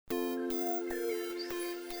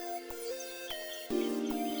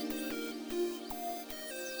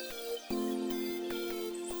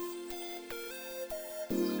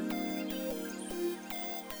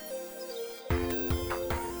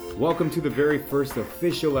Welcome to the very first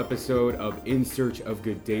official episode of In Search of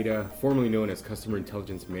Good Data, formerly known as Customer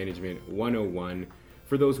Intelligence Management 101.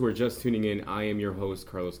 For those who are just tuning in, I am your host,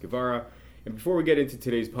 Carlos Guevara. And before we get into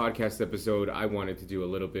today's podcast episode, I wanted to do a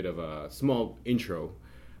little bit of a small intro.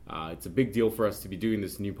 It's a big deal for us to be doing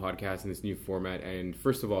this new podcast in this new format. And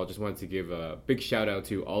first of all, I just wanted to give a big shout out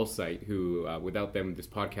to Allsight, who without them, this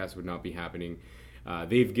podcast would not be happening.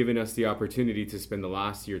 They've given us the opportunity to spend the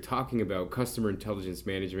last year talking about customer intelligence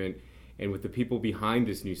management and with the people behind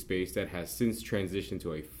this new space that has since transitioned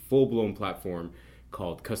to a full-blown platform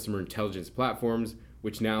called Customer Intelligence Platforms,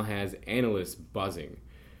 which now has analysts buzzing.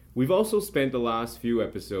 We've also spent the last few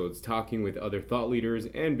episodes talking with other thought leaders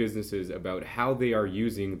and businesses about how they are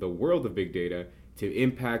using the world of big data to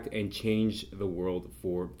impact and change the world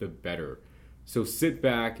for the better. So sit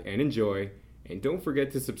back and enjoy. And don't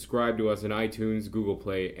forget to subscribe to us on iTunes, Google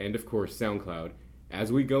Play, and of course SoundCloud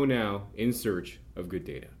as we go now in search of good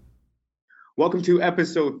data. Welcome to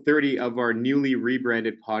episode 30 of our newly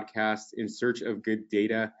rebranded podcast, In Search of Good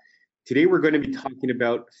Data. Today we're going to be talking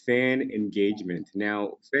about fan engagement.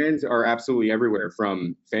 Now, fans are absolutely everywhere,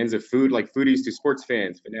 from fans of food like foodies to sports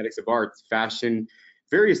fans, fanatics of arts, fashion,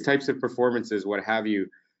 various types of performances, what have you.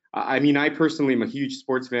 I personally am a huge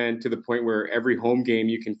sports fan to the point where every home game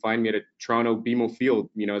you can find me at a Toronto BMO Field,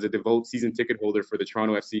 as a devout season ticket holder for the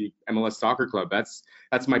Toronto FC MLS Soccer Club. That's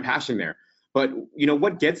my passion there. But,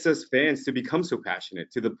 what gets us fans to become so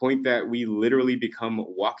passionate to the point that we literally become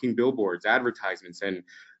walking billboards, advertisements, and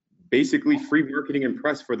basically free marketing and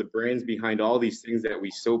press for the brands behind all these things that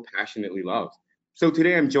we so passionately love. So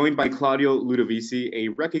today I'm joined by Claudio Ludovici, a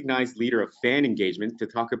recognized leader of fan engagement, to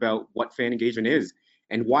talk about what fan engagement is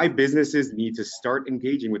and why businesses need to start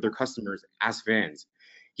engaging with their customers as fans.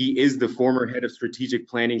 He is the former head of strategic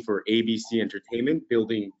planning for ABC Entertainment,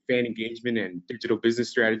 building fan engagement and digital business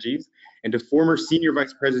strategies, and a former senior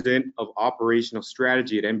vice president of operational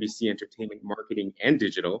strategy at NBC Entertainment Marketing and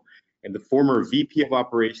Digital, and the former VP of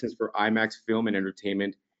operations for IMAX Film and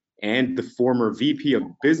Entertainment, and the former VP of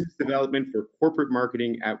business development for corporate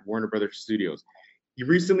marketing at Warner Brothers Studios. He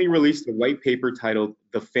recently released a white paper titled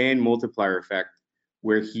The Fan Multiplier Effect,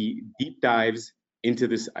 where he deep dives into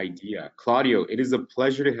this idea. Claudio, it is a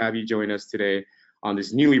pleasure to have you join us today on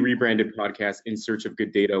this newly rebranded podcast, In Search of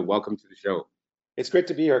Good Data. Welcome to the show. It's great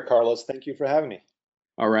to be here, Carlos. Thank you for having me.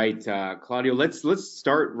 All right, Claudio, let's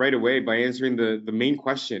start right away by answering the main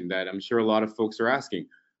question that I'm sure a lot of folks are asking.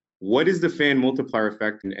 What is the fan multiplier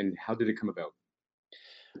effect and how did it come about?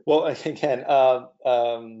 Well, again,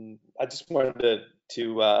 I just wanted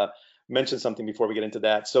to mention something before we get into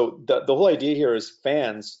that. So the whole idea here is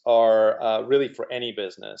fans are really for any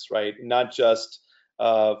business, right? Not just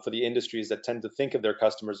for the industries that tend to think of their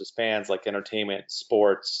customers as fans, like entertainment,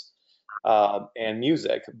 sports, and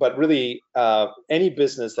music, but really any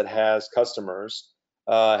business that has customers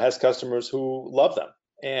who love them,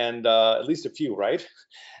 and at least a few, right?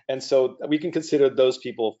 And so we can consider those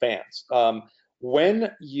people fans.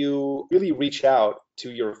 When you really reach out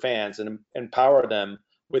to your fans and empower them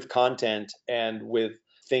with content and with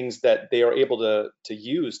things that they are able to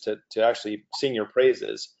use to actually sing your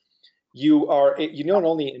praises, you not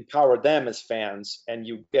only empower them as fans and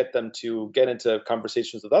you get them to get into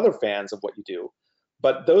conversations with other fans of what you do,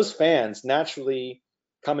 but those fans naturally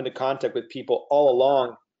come into contact with people all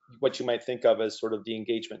along what you might think of as sort of the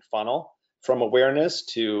engagement funnel, from awareness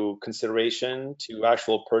to consideration to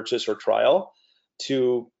actual purchase or trial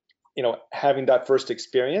to having that first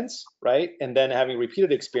experience, right? And then having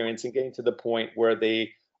repeated experience and getting to the point where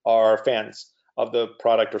they are fans of the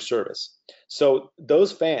product or service. So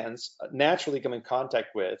those fans naturally come in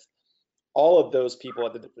contact with all of those people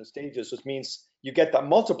at the different stages, which means you get that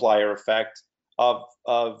multiplier effect of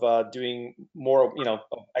doing more,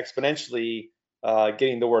 exponentially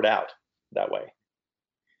getting the word out that way.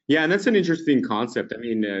 Yeah, and that's an interesting concept.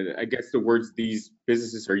 I guess the words these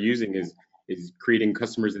businesses are using is creating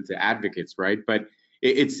customers into advocates, right? But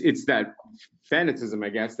it's that fanatism, I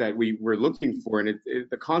guess, that we're looking for, and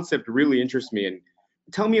the concept really interests me. And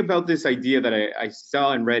tell me about this idea that I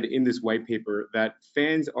saw and read in this white paper, that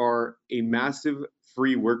fans are a massive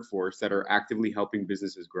free workforce that are actively helping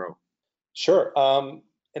businesses grow. Sure,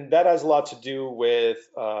 and that has a lot to do with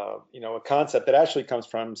a concept that actually comes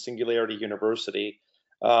from Singularity University,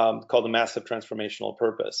 called the Massive Transformational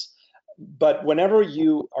Purpose. But whenever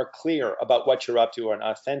you are clear about what you're up to and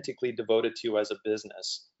authentically devoted to as a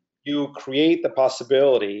business, you create the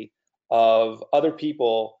possibility of other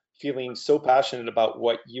people feeling so passionate about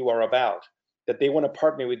what you are about that they want to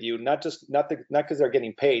partner with you, not because they're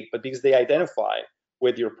getting paid, but because they identify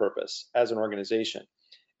with your purpose as an organization.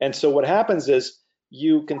 And so what happens is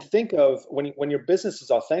you can think of when your business is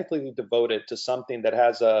authentically devoted to something that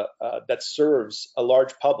has that serves a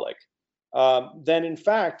large public, then in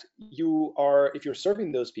fact you are, if you're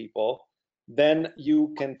serving those people, then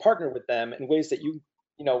you can partner with them in ways that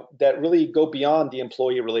that really go beyond the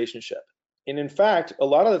employee relationship. And in fact, a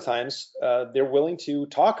lot of the times they're willing to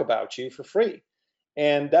talk about you for free.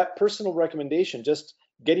 And that personal recommendation, just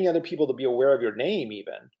getting other people to be aware of your name,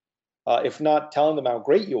 even if not telling them how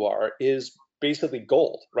great you are, is basically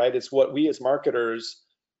gold, right? It's what we as marketers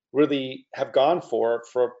really have gone for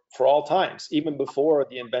all times, even before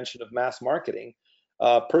the invention of mass marketing.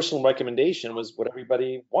 Personal recommendation was what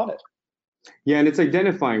everybody wanted. Yeah, and it's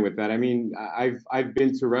identifying with that. I mean, I've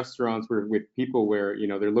been to restaurants where with people where,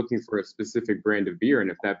 they're looking for a specific brand of beer, and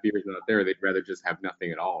if that beer is not there, they'd rather just have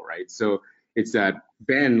nothing at all, right? So it's that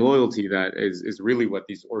brand loyalty that is really what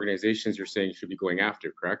these organizations you're saying should be going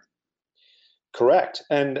after, correct? Correct.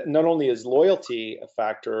 And not only is loyalty a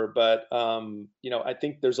factor, but I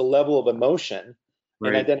think there's a level of emotion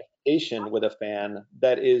and Right. identification with a fan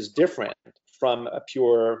that is different from a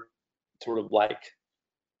pure sort of like.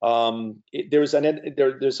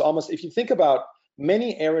 There's almost, if you think about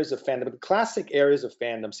many areas of fandom, the classic areas of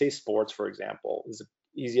fandom, say sports, for example, is the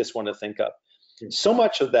easiest one to think of. So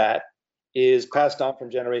much of that is passed on from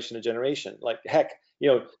generation to generation. Like, heck,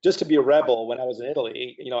 just to be a rebel when I was in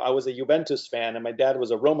Italy, I was a Juventus fan and my dad was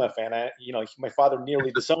a Roma fan. My father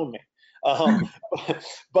nearly disowned me. Um,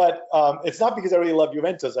 but it's not because I really love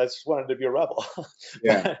Juventus. I just wanted to be a rebel.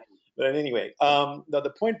 Yeah. But anyway,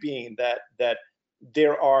 the point being that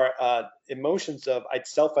there are emotions of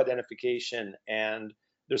self-identification, and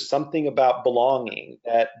there's something about belonging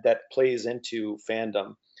that plays into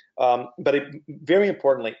fandom. But very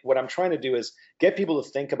importantly, what I'm trying to do is get people to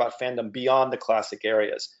think about fandom beyond the classic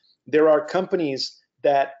areas. There are companies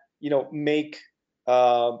that make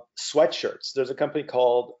sweatshirts. There's a company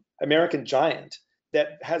called American Giant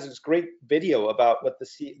that has this great video about what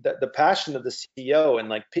the passion of the CEO, and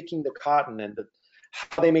like picking the cotton, and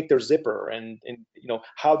how they make their zipper, and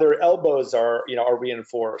how their elbows are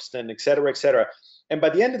reinforced, and et cetera, et cetera. And by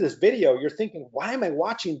the end of this video, you're thinking, why am I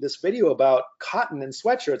watching this video about cotton and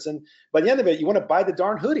sweatshirts? And by the end of it, you want to buy the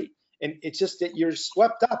darn hoodie. And it's just that you're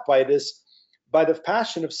swept up by the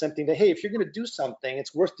passion of something that, hey, if you're going to do something,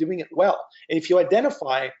 it's worth doing it well. And if you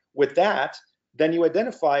identify with that, then you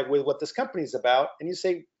identify with what this company is about, and you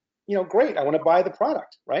say, great, I want to buy the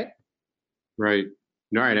product, right? Right.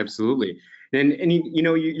 All right. Absolutely. And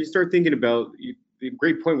you start thinking about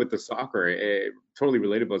great point with the soccer. Totally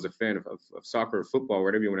relatable as a fan of soccer or football,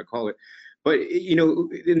 whatever you want to call it. But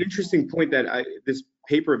an interesting point that this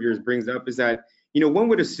paper of yours brings up is that one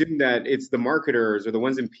would assume that it's the marketers or the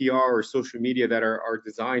ones in PR or social media that are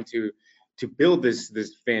designed to build this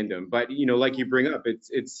fandom. But like you bring up,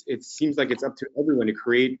 it seems like it's up to everyone to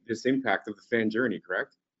create this impact of the fan journey.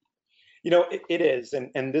 Correct? It is,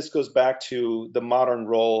 and this goes back to the modern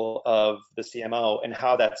role of the CMO and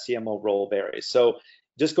how that CMO role varies. So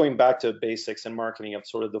just going back to basics in marketing of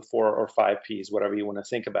sort of the 4 or 5 Ps, whatever you want to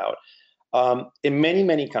think about. In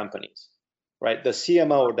many companies, right, the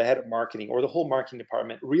CMO or the head of marketing or the whole marketing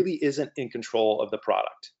department really isn't in control of the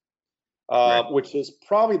product, Right. which is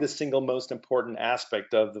probably the single most important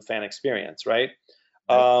aspect of the fan experience, right?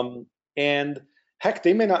 Right. And heck,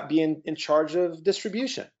 they may not be in charge of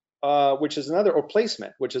distribution, which is or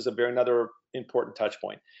placement, which is another important touch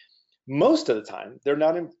point. Most of the time, they're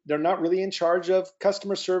not really in charge of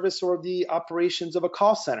customer service or the operations of a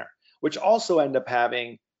call center, which also end up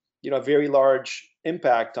having a very large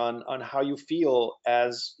impact on how you feel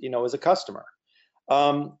as as a customer.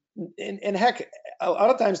 And heck, a lot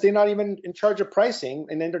of times they're not even in charge of pricing.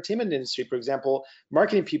 In the entertainment industry, for example,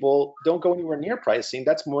 marketing people don't go anywhere near pricing.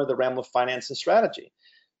 That's more the realm of finance and strategy.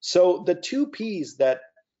 So the 2 Ps that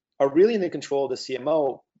are really in the control of the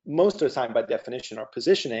CMO most of the time, by definition, are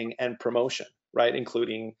positioning and promotion, right?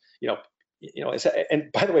 Including,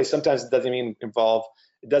 and by the way, sometimes they don't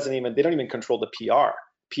even control the PR.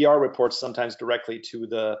 PR reports sometimes directly to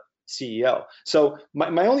the CEO. So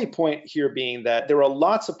my only point here being that there are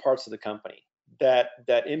lots of parts of the company that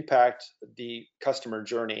impact the customer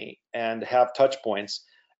journey and have touch points.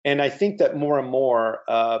 And I think that more and more,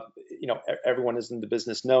 everyone is in the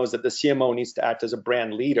business knows that the CMO needs to act as a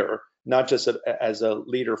brand leader, not just as a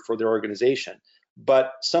leader for their organization,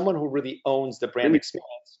 but someone who really owns the brand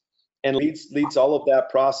experience and leads all of that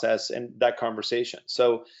process and that conversation.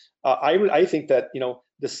 So I think that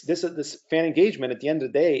this fan engagement at the end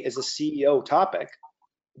of the day is a CEO topic,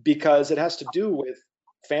 because it has to do with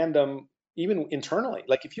fandom even internally.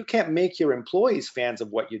 Like, if you can't make your employees fans of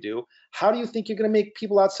what you do, how do you think you're going to make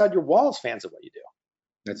people outside your walls fans of what you do?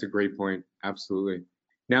 That's a great point. Absolutely.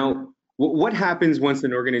 Now, what happens once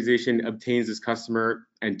an organization obtains this customer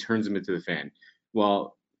and turns them into the fan?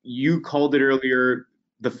 Well, you called it earlier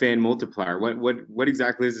the fan multiplier. What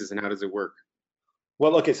exactly is this and how does it work?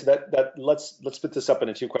 Well, okay, so that let's split this up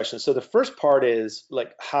into two questions. So the first part is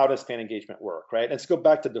like, how does fan engagement work, right? Let's go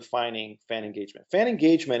back to defining fan engagement. Fan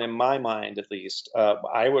engagement, in my mind, at least,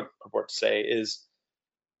 I would purport to say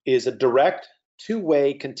is a direct,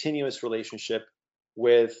 two-way, continuous relationship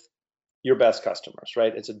with your best customers,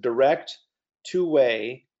 right? It's a direct,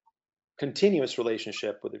 two-way, continuous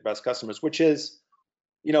relationship with your best customers, which is,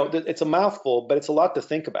 it's a mouthful, but it's a lot to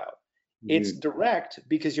think about. It's Mhm. direct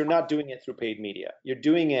because you're not doing it through paid media. You're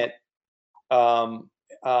doing it, and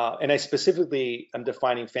I specifically am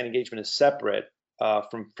defining fan engagement as separate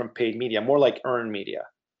from paid media, more like earned media.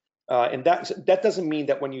 And that doesn't mean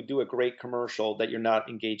that when you do a great commercial that you're not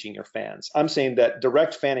engaging your fans. I'm saying that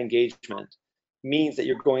direct fan engagement means that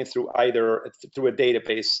you're going through either through a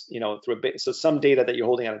database, so some data that you're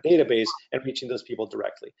holding on a database and reaching those people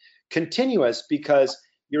directly. Continuous because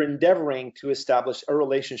you're endeavoring to establish a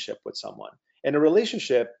relationship with someone, and a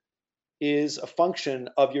relationship is a function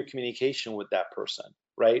of your communication with that person,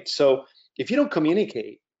 right? So if you don't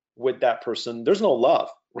communicate with that person, there's no love,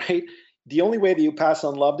 right? The only way that you pass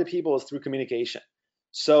on love to people is through communication.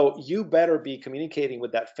 So you better be communicating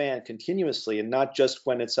with that fan continuously, and not just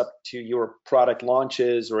when it's up to your product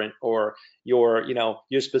launches or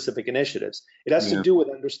your specific initiatives. It has to Yeah. do with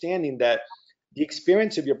understanding that the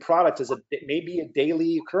experience of your product is maybe a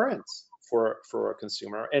daily occurrence for a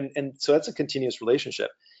consumer, and so that's a continuous relationship.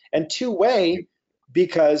 And two-way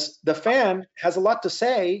because the fan has a lot to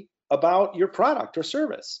say about your product or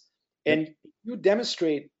service, Yep. and you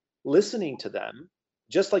demonstrate listening to them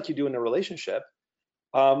just like you do in a relationship.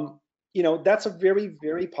 That's a very,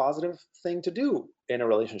 very positive thing to do in a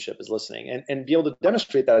relationship, is listening, and be able to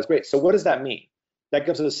demonstrate that is great. So what does that mean? That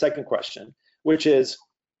comes to the second question, which is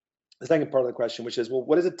the second part of the question, which is, well,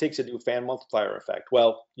 what does it take to do fan multiplier effect?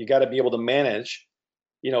 Well, you got to be able to manage,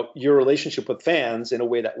 your relationship with fans in a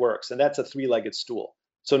way that works, and that's a three-legged stool.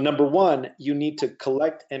 So number one, you need to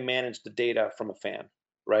collect and manage the data from a fan,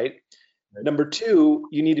 right? Right. Number two,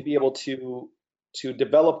 you need to be able to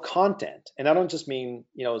develop content, and I don't just mean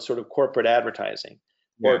sort of corporate advertising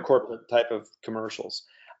or Yeah. corporate type of commercials.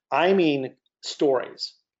 I mean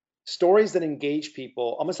stories, stories that engage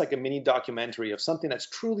people, almost like a mini documentary of something that's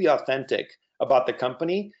truly authentic about the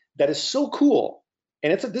company, that is so cool.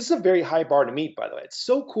 And this is a very high bar to meet, by the way. It's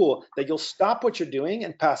so cool that you'll stop what you're doing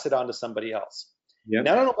and pass it on to somebody else. Now, I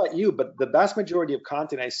Yep. don't know about you, but the vast majority of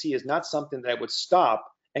content I see is not something that I would stop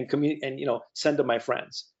and communicate and send to my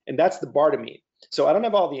friends. And that's the bar to meet. So I don't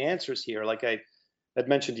have all the answers here, like I had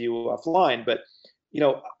mentioned to you offline, but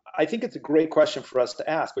I think it's a great question for us to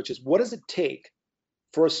ask, which is, what does it take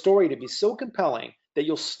for a story to be so compelling that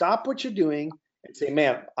you'll stop what you're doing and say,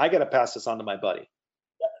 man, I got to pass this on to my buddy?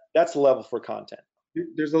 That's the level for content.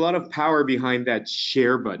 There's a lot of power behind that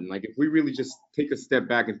share button. Like if we really just take a step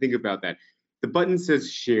back and think about that, the button says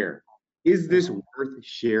share. Is this Mhm. worth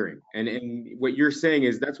sharing? And what you're saying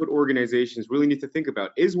is that's what organizations really need to think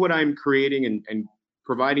about. Is what I'm creating and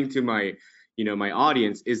providing to my, my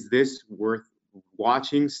audience, is this worth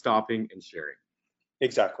watching, stopping, and sharing?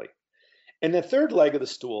 Exactly. And the third leg of the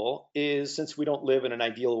stool is, since we don't live in an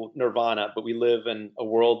ideal nirvana, but we live in a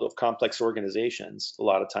world of complex organizations a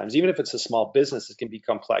lot of times, even if it's a small business, it can be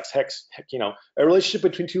complex. Heck, a relationship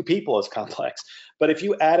between two people is complex. But if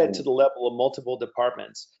you add it Yeah. to the level of multiple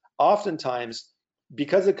departments, oftentimes,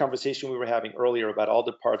 because of the conversation we were having earlier about all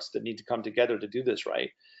the parts that need to come together to do this right,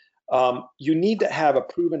 you need to have a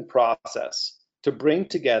proven process to bring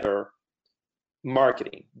together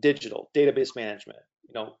marketing, digital, database management,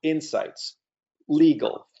 insights,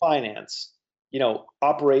 legal, finance,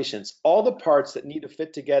 operations, all the parts that need to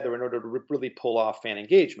fit together in order to really pull off fan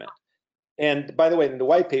engagement. And by the way, in the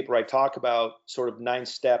white paper, I talk about sort of 9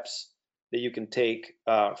 steps that you can take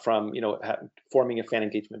from forming a fan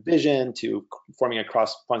engagement vision to forming a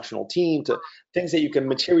cross-functional team to things that you can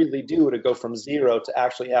materially do to go from zero to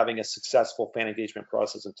actually having a successful fan engagement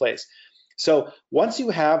process in place. So once you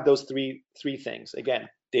have those three things, again,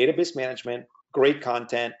 database management, great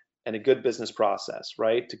content, and a good business process,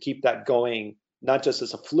 right, to keep that going, not just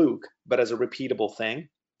as a fluke, but as a repeatable thing,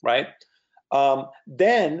 right?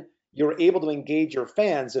 Then you're able to engage your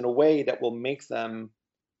fans in a way that will make them,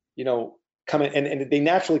 come in, and they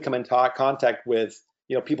naturally come in contact with,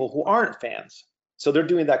 people who aren't fans. So they're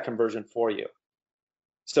doing that conversion for you.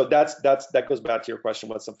 So that goes back to your question,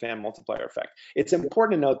 what's the fan multiplier effect? It's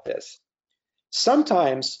important to note this.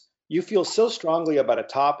 Sometimes you feel so strongly about a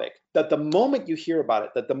topic that the moment you hear about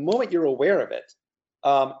it, that the moment you're aware of it,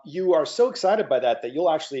 you are so excited by that that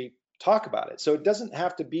you'll actually talk about it. So it doesn't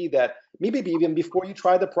have to be that, maybe even before you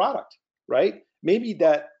try the product, right? Maybe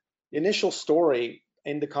that initial story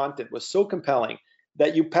in the content was so compelling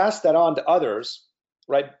that you pass that on to others,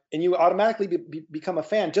 right? And you automatically become a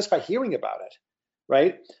fan just by hearing about it,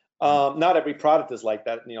 right? Not every product is like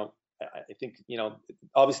that. I think,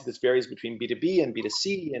 obviously this varies between B2B and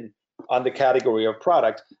B2C and on the category of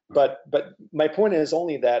product. But my point is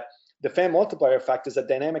only that the fan multiplier effect is a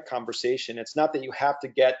dynamic conversation. It's not that you have to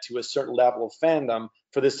get to a certain level of fandom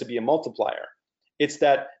for this to be a multiplier. It's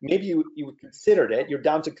that maybe you considered it, you're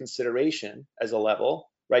down to consideration as a level,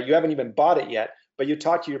 right? You haven't even bought it yet, but you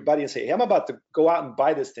talk to your buddy and say, hey, I'm about to go out and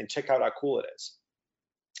buy this thing, check out how cool it is.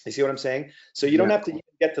 You see what I'm saying? So you don't have to even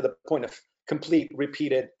get to the point of complete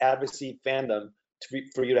repeated advocacy fandom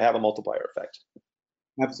for you to have a multiplier effect.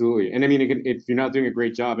 Absolutely. And I mean, if you're not doing a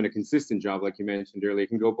great job and a consistent job, like you mentioned earlier, it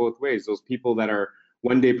can go both ways. Those people that are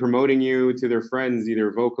one day promoting you to their friends,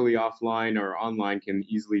 either vocally offline or online, can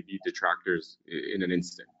easily be detractors in an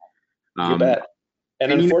instant. You bet.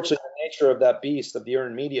 And unfortunately, the nature of that beast, of the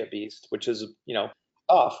earned media beast, which is,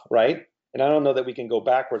 tough, right? And I don't know that we can go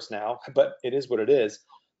backwards now, but it is what it is.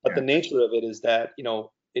 But the nature of it is that,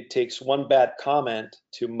 it takes one bad comment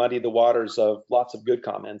to muddy the waters of lots of good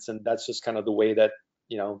comments. And that's just kind of the way that,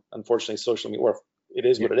 unfortunately, social media, or it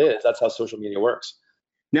is what it is. That's how social media works.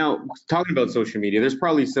 Now, talking about social media, there's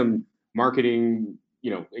probably some marketing,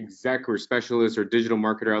 exec or specialist or digital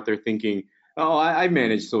marketer out there thinking, oh, I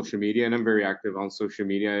manage social media and I'm very active on social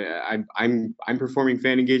media. I'm performing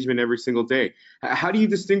fan engagement every single day. How do you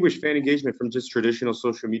distinguish fan engagement from just traditional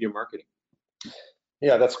social media marketing?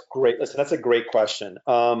 Yeah, that's great. Listen, that's a great question.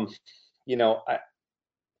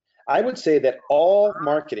 I would say that all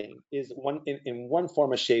marketing is in one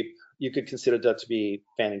form or shape, you could consider that to be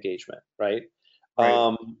fan engagement, right?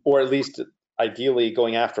 Or at least ideally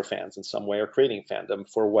going after fans in some way or creating fandom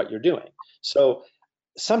for what you're doing. So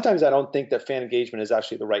sometimes I don't think that fan engagement is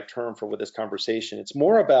actually the right term for this conversation. It's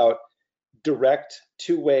more about direct,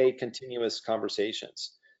 two-way, continuous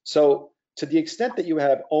conversations. So to the extent that you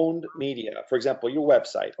have owned media, for example, your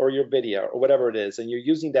website or your video or whatever it is, and you're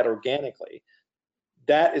using that organically,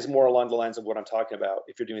 that is more along the lines of what I'm talking about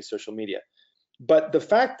if you're doing social media. But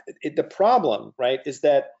the problem, right, is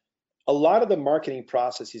that a lot of the marketing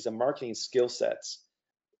processes and marketing skill sets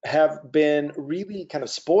have been really kind of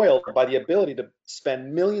spoiled by the ability to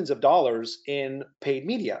spend millions of dollars in paid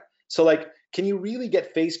media. So can you really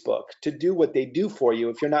get Facebook to do what they do for you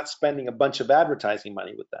if you're not spending a bunch of advertising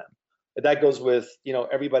money with them? That goes with,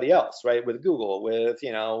 everybody else, right? With Google, with,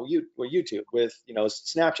 with YouTube, with,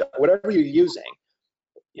 Snapchat, whatever you're using,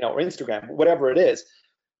 or Instagram, whatever it is,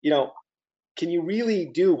 can you really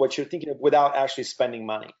do what you're thinking of without actually spending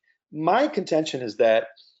money? My contention is that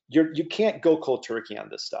you can't go cold turkey on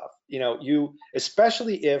this stuff.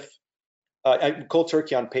 Especially if cold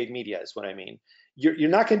turkey on paid media is what I mean. You're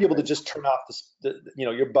not going to be able to just turn off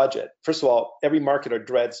your budget. First of all, every marketer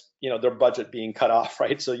dreads, their budget being cut off,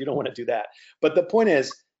 right? So you don't want to do that. But the point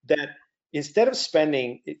is that instead of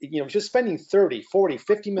spending, just spending 30, 40,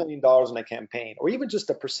 $50 million in a campaign, or even just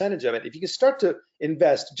a percentage of it, if you can start to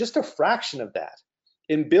invest just a fraction of that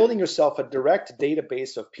in building yourself a direct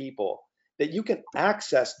database of people that you can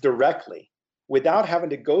access directly without having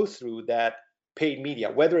to go through that paid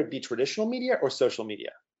media, whether it be traditional media or social media.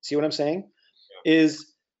 See what I'm saying? Yeah.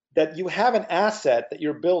 Is that you have an asset that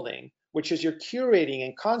you're building, which is you're curating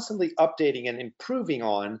and constantly updating and improving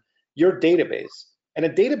on your database. And a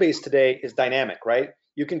database today is dynamic, right?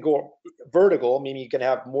 You can go vertical, meaning you can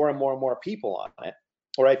have more and more and more people on it,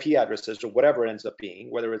 or IP addresses, or whatever it ends up being,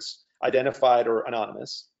 whether it's identified or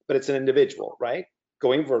anonymous, but it's an individual, right?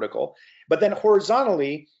 Going vertical. But then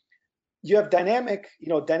horizontally, you have dynamic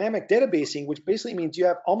databasing, which basically means you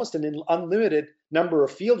have almost an unlimited number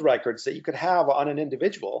of field records that you could have on an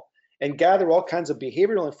individual and gather all kinds of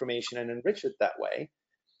behavioral information and enrich it that way,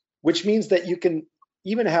 which means that you can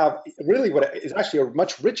even have really what is actually a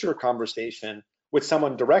much richer conversation with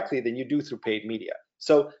someone directly than you do through paid media.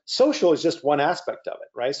 So social is just one aspect of it,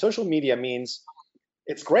 right? Social media means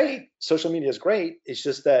it's great. Social media is great. It's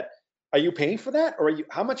just that, are you paying for that? Or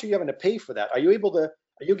how much are you having to pay for that? Are you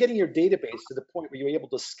getting your database to the point where you're able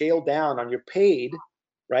to scale down on your paid,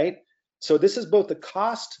 right? So this is both a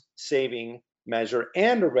cost saving measure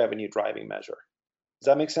and a revenue driving measure. Does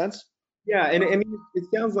that make sense? Yeah, and I mean, it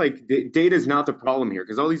sounds like data is not the problem here,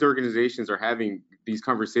 because all these organizations are having these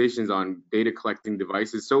conversations on data collecting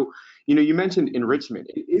devices. So, you mentioned enrichment.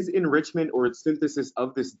 Is enrichment or synthesis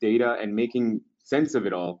of this data and making sense of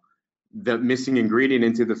it all the missing ingredient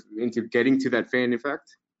into getting to that fan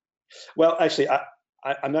effect? Well, actually,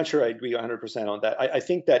 I'm not sure I agree 100% on that. I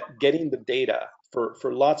think that getting the data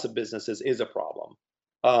for lots of businesses is a problem,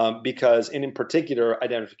 because, and in particular,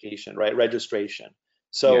 identification, right? Registration. Yeah.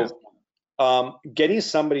 So getting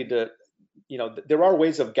somebody to, there are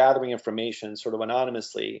ways of gathering information sort of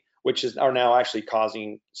anonymously, which are now actually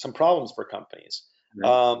causing some problems for companies.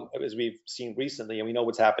 Right. As we've seen recently, and we know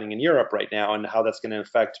what's happening in Europe right now and how that's going to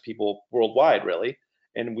affect people worldwide, really.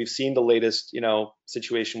 And we've seen the latest,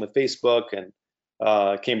 situation with Facebook and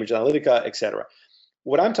Cambridge Analytica, et cetera.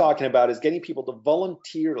 What I'm talking about is getting people to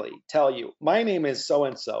voluntarily tell you, my name is so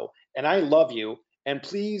and so, and I love you, and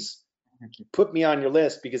please put me on your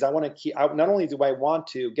list because I want to keep. Not only do I want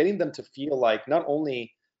to, getting them to feel like not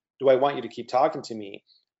only do I want you to keep talking to me,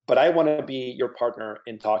 but I want to be your partner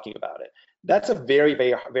in talking about it. That's a very,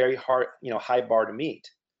 very, very hard, high bar to meet.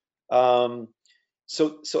 Um,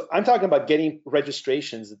 so I'm talking about getting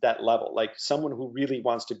registrations at that level, like someone who really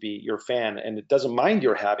wants to be your fan and it doesn't mind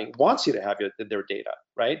wants you to have their data,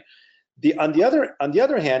 right? On the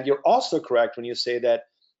other hand, you're also correct when you say that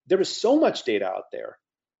there is so much data out there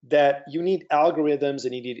that you need algorithms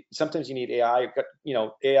and sometimes you need AI.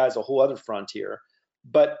 AI is a whole other frontier,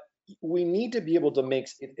 but we need to be able to make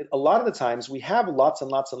a lot of the times we have lots and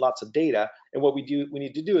lots and lots of data, and what we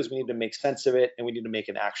need to do is we need to make sense of it and we need to make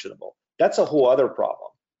it actionable. That's a whole other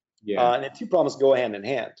problem. Yeah. And the two problems go hand in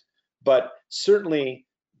hand. But certainly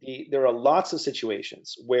there are lots of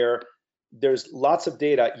situations where there's lots of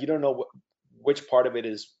data. You don't know which part of it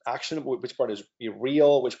is actionable, which part is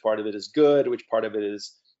real, which part of it is good, which part of it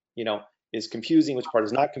is confusing, which part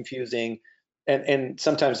is not confusing. And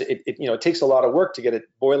sometimes it takes a lot of work to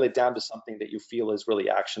boil it down to something that you feel is really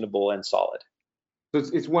actionable and solid. So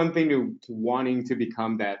it's one thing to wanting to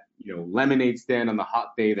become that, lemonade stand on the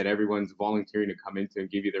hot day that everyone's volunteering to come into and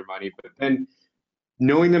give you their money, but then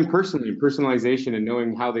knowing them personally and personalization and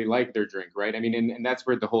knowing how they like their drink, right? I mean, and that's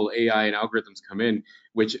where the whole AI and algorithms come in,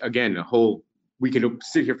 which again, we could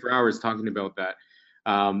sit here for hours talking about that.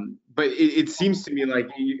 But it seems to me like,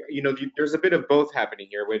 there's a bit of both happening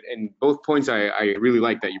here. And both points I really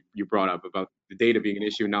like that you brought up about the data being an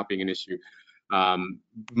issue and not being an issue.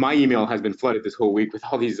 My email has been flooded this whole week with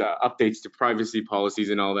all these updates to privacy policies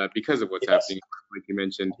and all that because of what's happening, like you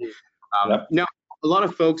mentioned. Yep. Now, a lot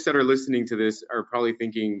of folks that are listening to this are probably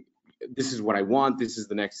thinking, this is what I want. This is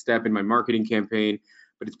the next step in my marketing campaign,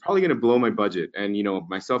 but it's probably going to blow my budget. And,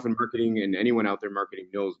 myself in marketing and anyone out there marketing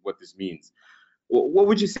knows what this means. What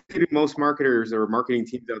would you say to most marketers or marketing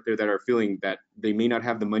teams out there that are feeling that they may not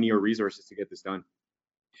have the money or resources to get this done?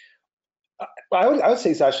 I would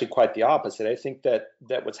say it's actually quite the opposite. I think that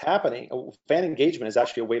what's happening, fan engagement is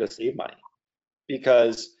actually a way to save money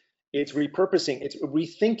because it's repurposing, it's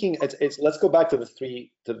rethinking. It's let's go back to the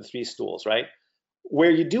three stools, right? Where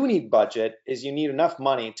you do need budget is you need enough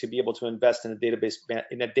money to be able to invest in a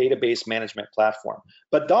database management platform.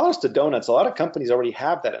 But dollars to donuts, a lot of companies already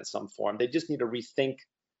have that in some form. They just need to rethink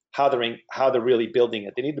how they're really building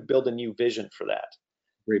it. They need to build a new vision for that.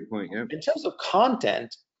 Great point. Yeah. In terms of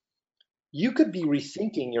content, you could be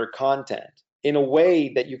rethinking your content in a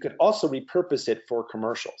way that you could also repurpose it for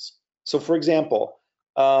commercials. So, for example,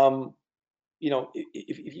 if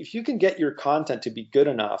you can get your content to be good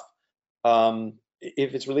enough,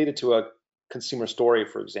 if it's related to a consumer story,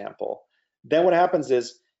 for example, then what happens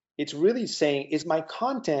is it's really saying, is my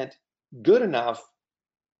content good enough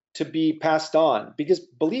to be passed on? Because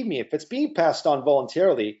believe me, if it's being passed on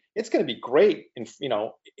voluntarily, it's going to be great in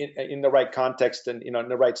the right context and in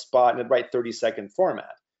the right spot in the right 30-second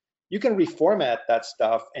format. You can reformat that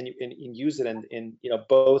stuff and use it in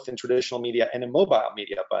both in traditional media and in mobile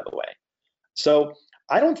media, by the way. So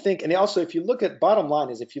I don't think, and also if you look at, bottom line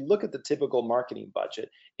is, if you look at the typical marketing budget,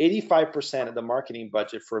 85% of the marketing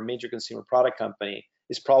budget for a major consumer product company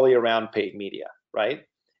is probably around paid media, right?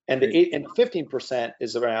 And the 15%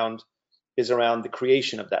 is around the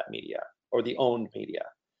creation of that media or the owned media.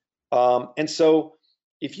 And so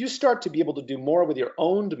if you start to be able to do more with your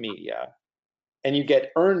owned media and you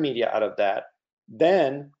get earned media out of that,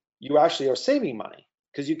 then you actually are saving money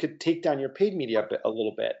because you could take down your paid media a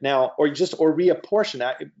little bit now, or reapportion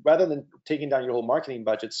that rather than taking down your whole marketing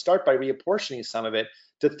budget. Start by reapportioning some of it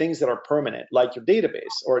to things that are permanent, like your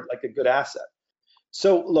database or like a good asset.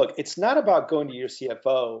 So look, it's not about going to your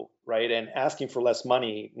CFO, right, and asking for less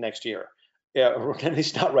money next year, or at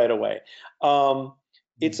least not right away.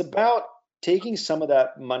 It's about taking some of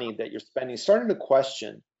that money that you're spending, starting to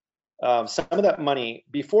question some of that money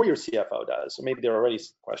before your CFO does, or maybe they're already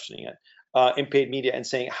questioning it, in paid media, and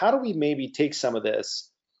saying, how do we maybe take some of this,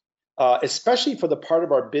 especially for the part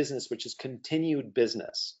of our business which is continued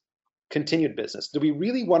business, continued business? Do we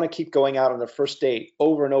really want to keep going out on the first date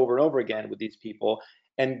over and over and over again with these people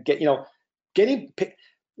and getting,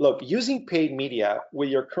 look, using paid media with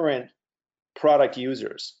your current product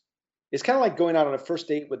users is kind of like going out on a first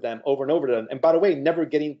date with them over and over to them. And by the way, never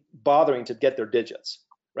bothering to get their digits,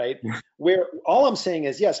 right? Where all I'm saying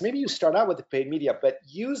is, yes, maybe you start out with the paid media, but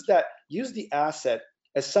use the asset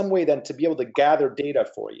as some way then to be able to gather data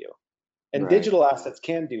for you. And digital assets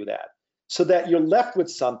can do that, so that you're left with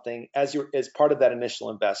something as part of that initial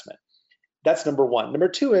investment. That's number one. Number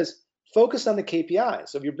two is focus on the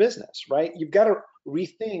KPIs of your business, right? You've got to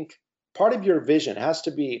rethink. Part of your vision has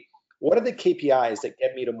to be, what are the KPIs that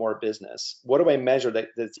get me to more business? What do I measure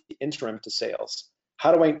that's interim to sales?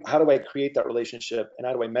 How do I create that relationship, and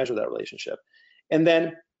how do I measure that relationship? And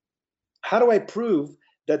then how do I prove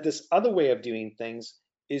that this other way of doing things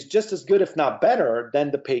is just as good, if not better, than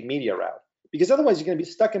the paid media route? Because otherwise you're going to be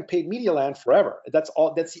stuck in paid media land forever. That's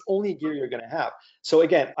the only gear you're going to have. So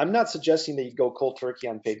again, I'm not suggesting that you go cold turkey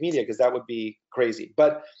on paid media, because that would be crazy.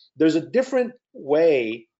 But there's a different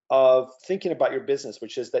way of thinking about your business,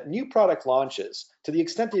 which is that new product launches, to the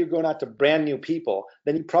extent that you're going out to brand new people,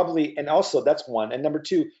 then you probably, and also that's one. And number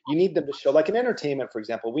two, you need them to show, like in entertainment, for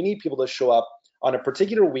example, we need people to show up on a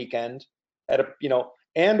particular weekend at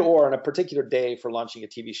and or on a particular day for launching a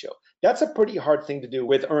TV show. That's a pretty hard thing to do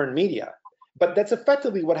with earned media. But that's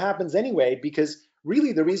effectively what happens anyway, because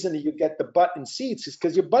really the reason that you get the butt in seats is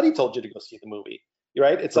because your buddy told you to go see the movie,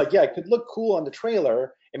 right? It's like, yeah, it could look cool on the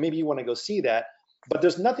trailer and maybe you want to go see that, but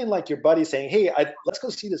there's nothing like your buddy saying, hey, let's go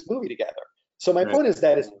see this movie together. So my point is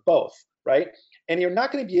that it's both, right? And you're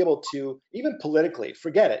not going to be able to, even politically,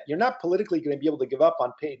 forget it. You're not politically going to be able to give up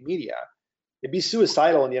on paid media. It'd be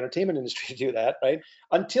suicidal in the entertainment industry to do that, right?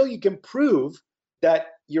 Until you can prove that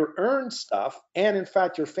your earned stuff and in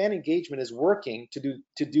fact your fan engagement is working to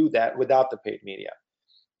do that without the paid media.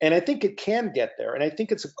 And I think it can get there. And I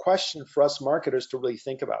think it's a question for us marketers to really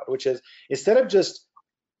think about, which is, instead of just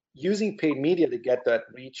using paid media to get that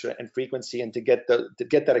reach and frequency and to get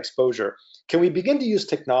that exposure, can we begin to use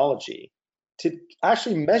technology to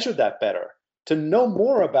actually measure that better, to know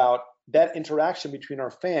more about that interaction between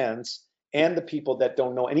our fans and the people that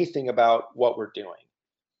don't know anything about what we're doing?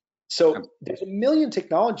 So there's a million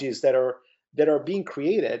technologies that are being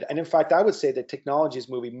created. And in fact, I would say that technology is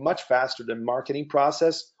moving much faster than marketing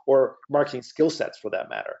process or marketing skill sets for that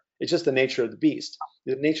matter. It's just the nature of the beast,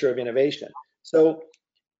 the nature of innovation. So,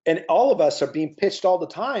 and all of us are being pitched all the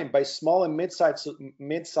time by small and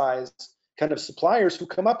mid-sized kind of suppliers who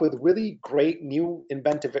come up with really great new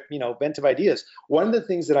inventive ideas. One of the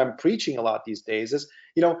things that I'm preaching a lot these days is,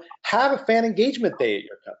 have a fan engagement day at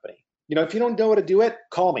your company. If you don't know how to do it,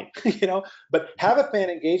 call me, but have a fan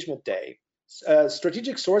engagement day.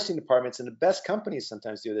 Strategic sourcing departments and the best companies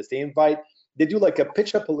sometimes do this. They do like a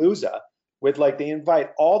pitch-a-palooza with they invite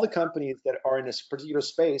all the companies that are in this particular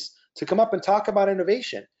space to come up and talk about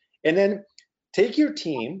innovation. And then take your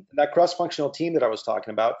team, that cross-functional team that I was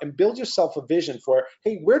talking about, and build yourself a vision for,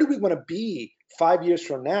 hey, where do we want to be 5 years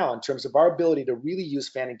from now in terms of our ability to really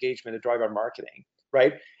use fan engagement to drive our marketing,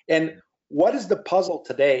 right? And what is the puzzle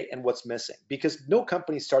today and what's missing? Because no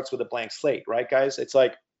company starts with a blank slate, right, guys? It's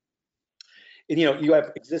like, you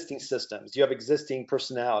have existing systems, you have existing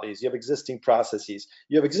personalities, you have existing processes,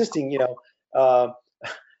 you have existing, call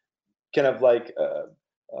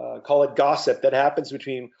it gossip that happens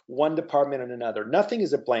between one department and another. Nothing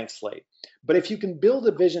is a blank slate. But if you can build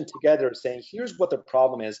a vision together saying, here's what the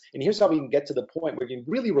problem is, and here's how we can get to the point where we can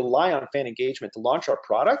really rely on fan engagement to launch our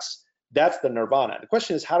products, that's the nirvana. The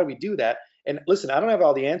question is, how do we do that? And listen, I don't have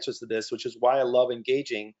all the answers to this, which is why I love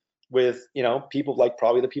engaging with people like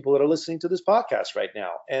probably the people that are listening to this podcast right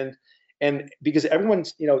now. And because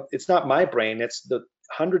everyone's, it's not my brain, it's the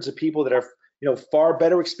hundreds of people that are far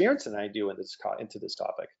better experience than I do into this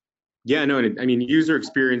topic. Yeah, no, and I mean, user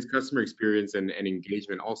experience, customer experience, and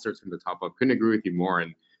engagement all starts from the top up. Couldn't agree with you more.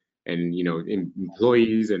 And in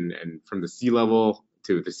employees and from the C-level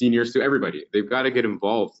to the seniors to everybody, they've got to get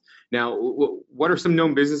involved. Now, what are some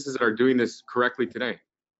known businesses that are doing this correctly today?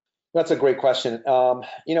 That's a great question.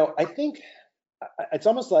 I think it's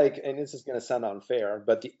almost like, and this is going to sound unfair,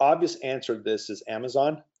 but the obvious answer to this is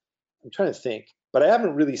Amazon. I'm trying to think, but I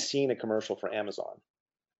haven't really seen a commercial for Amazon.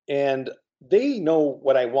 And they know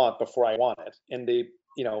what I want before I want it. And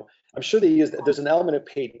I'm sure there's an element of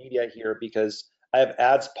paid media here because I have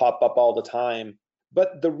ads pop up all the time.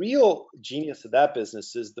 But the real genius of that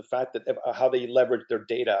business is the fact that how they leverage their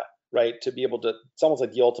data, right? To be able to, it's almost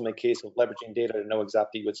like the ultimate case of leveraging data to know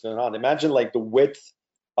exactly what's going on. Imagine like the width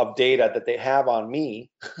of data that they have on me,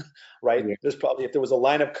 right? Yeah. There's probably, if there was a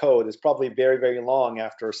line of code, it's probably very, very long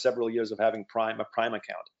after several years of having a Prime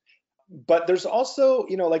account. but there's also,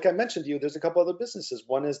 like I mentioned to you, there's a couple other businesses.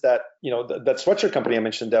 One is that, that sweatshirt company I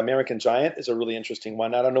mentioned, the American Giant, is a really interesting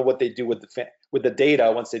one. I don't know what they do with the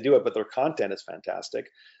data once they do it, but their content is fantastic.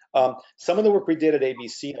 Some of the work we did at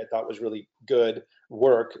ABC I thought was really good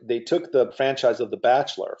work. They took the franchise of The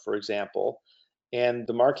Bachelor, for example, and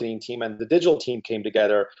the marketing team and the digital team came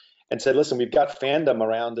together and said, listen, we've got fandom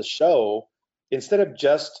around the show. Instead of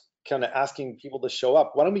just kind of asking people to show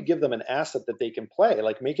up, why don't we give them an asset that they can play,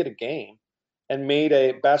 like make it a game, and made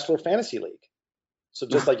a Bachelor Fantasy League. So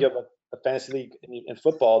just like you have a fantasy league in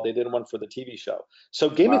football, they did one for the TV show. So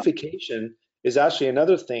gamification is actually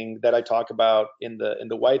another thing that I talk about in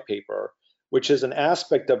the white paper, which is an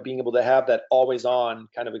aspect of being able to have that always on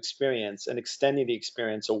kind of experience and extending the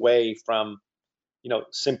experience away from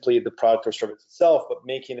simply the product or service itself, but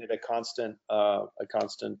making it a constant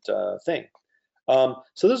thing.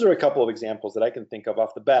 So those are a couple of examples that I can think of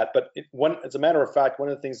off the bat. But as a matter of fact, one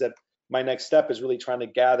of the things that my next step is really trying to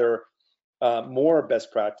gather more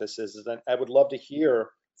best practices. Is that I would love to hear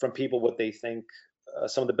from people what they think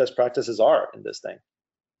some of the best practices are in this thing.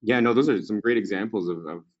 Yeah, no, those are some great examples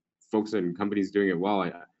of folks and companies doing it well.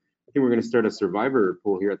 I think we're going to start a survivor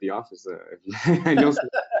pool here at the office. I know.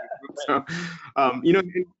 So,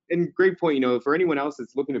 and great point. For anyone else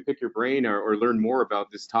that's looking to pick your brain or learn more about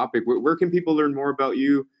this topic, where can people learn more about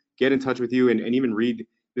you, get in touch with you, and even read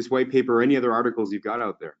this white paper or any other articles you've got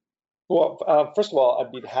out there? Well, first of all,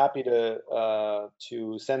 I'd be happy to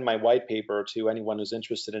send my white paper to anyone who's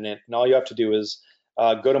interested in it. And all you have to do is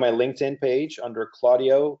go to my LinkedIn page under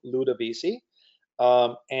Claudio Ludovisi,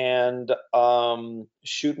 and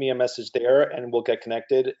shoot me a message there, and we'll get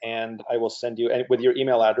connected. And I will send you with your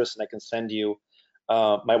email address, and I can send you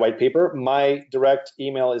my white paper. My direct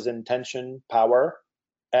email is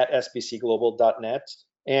intentionpower@sbcglobal.net,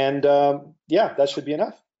 and that should be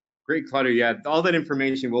enough. Great, Claudio. Yeah, all that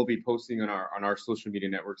information we'll be posting on our social media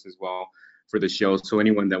networks as well for the show. So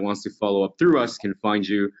anyone that wants to follow up through us can find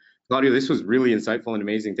you. Claudio, this was really insightful and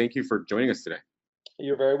amazing. Thank you for joining us today.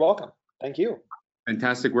 You're very welcome. Thank you.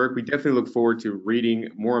 Fantastic work. We definitely look forward to reading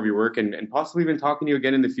more of your work and possibly even talking to you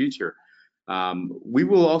again in the future. We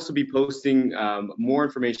will also be posting more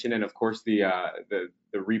information and, of course, the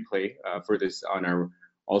replay for this on our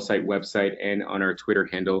AllSight website and on our Twitter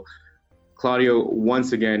handle. Claudio,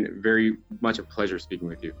 once again, very much a pleasure speaking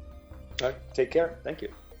with you. All right, take care. Thank you.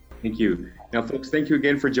 Thank you. Now, folks, thank you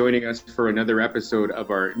again for joining us for another episode of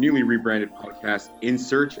our newly rebranded podcast, In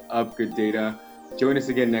Search of Good Data. Join us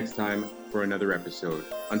again next time for another episode.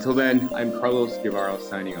 Until then, I'm Carlos Guevara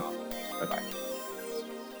signing off. Bye-bye.